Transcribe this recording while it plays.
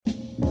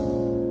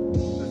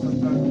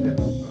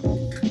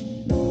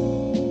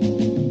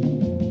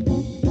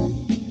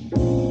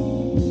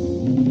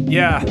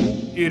Yeah,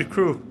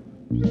 Yrcrew.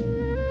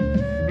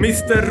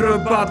 Mr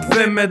Rubbad,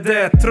 vem är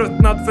det?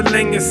 Tröttnad för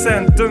länge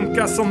sen.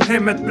 Dunka som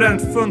hemmet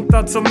bränt,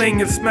 funtad som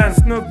engelsmän.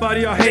 Snubbar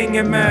jag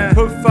hänger med,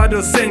 puffar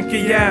och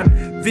sänker järn.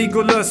 Vi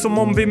går lös som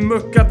om vi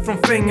muckat från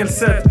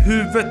fängelset.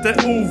 Huvudet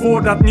är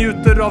ovårdat,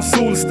 njuter av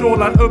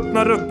solstrålar.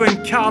 Öppnar upp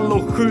en kall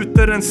och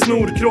skjuter en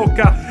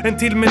snorkråka. En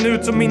till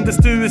minut som mindes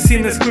du är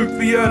sinnessjuk,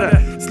 vi gör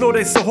det. Slår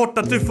dig så hårt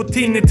att du får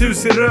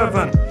tinnitus i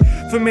röven.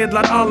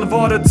 Förmedlar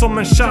allvaret som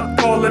en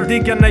chattcaller.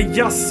 Diggar när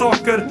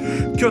jazzsaker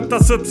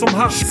kuttas upp som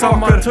haschkakor.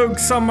 Samma tugg,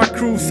 samma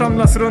crew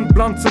samlas runt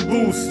bland så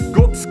boost.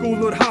 Gått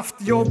skolor, haft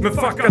jobb men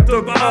fuckat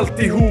upp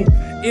alltihop.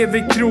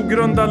 Evig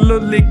krogrunda,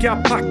 lulliga,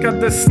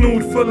 packade,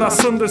 snorfulla.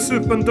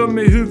 Söndersupen, dum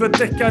i huvudet,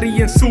 däckar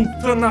i en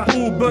soptunna.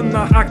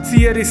 Obunna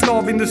aktier i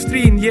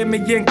slavindustrin. Ge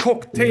mig en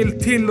cocktail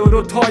till och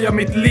då tar jag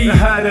mitt liv. Det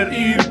här är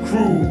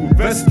Yrcrew,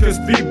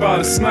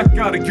 västkustbibbar.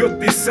 Snackar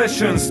gött i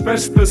sessions,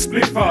 bärs plus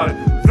spliffar.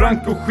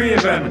 Franco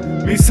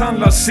Scheven,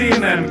 misshandlar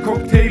scenen.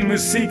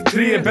 Cocktailmusik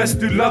 3, bäst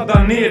du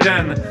laddar ner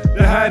den.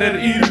 Det här är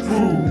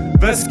Yrcrew,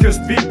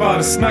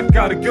 västkustbibbar.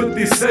 Snackar gött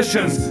i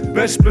sessions,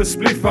 bärs plus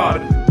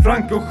spliffar.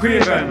 Franco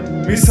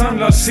Scheven,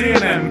 misshandlar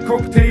scenen.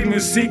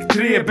 Cocktailmusik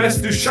 3,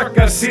 bäst du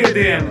tjackar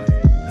CDn.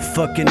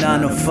 Fucking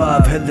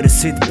 905, hellre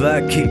sit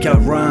back, kicka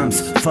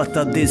rhymes.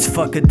 Fatta this,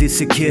 fucka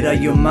dissekera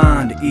your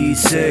mind.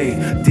 Easy,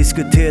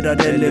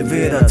 diskuterar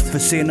eleverat.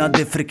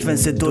 Försenade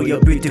frekvenser då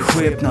jag byter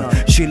skepnad.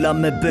 Chilla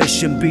med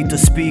bärs, en bit och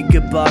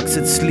speakerbox.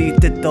 Ett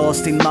slitet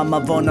as, din mamma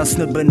varnar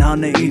snubben,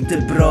 han är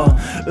inte bra.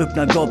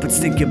 Öppna gapet,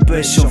 stinker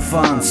bärs som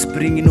fan.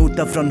 Springer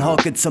nota från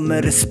haket som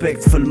en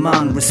respektfull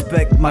man.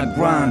 Respect my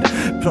grind,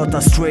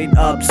 prata straight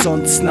up.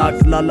 Sånt snack,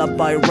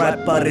 lullaby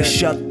rappare,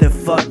 shut the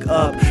fuck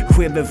up.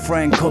 Skeve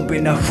Frank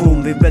kombination.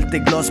 Vi välter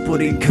glas på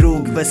din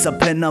krog, vässa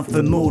pennan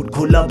för mord,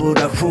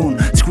 kollaboration.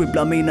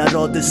 Scribbla mina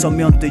rader som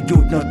jag inte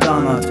gjort något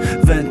annat.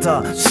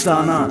 Vänta,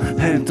 stanna,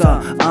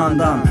 hämta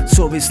andan.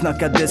 Så vi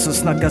snackar det som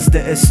snackas, det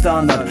är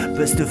standard.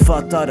 Bäst du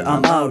fattar,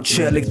 I'm out,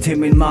 kärlek till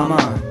min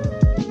mamma.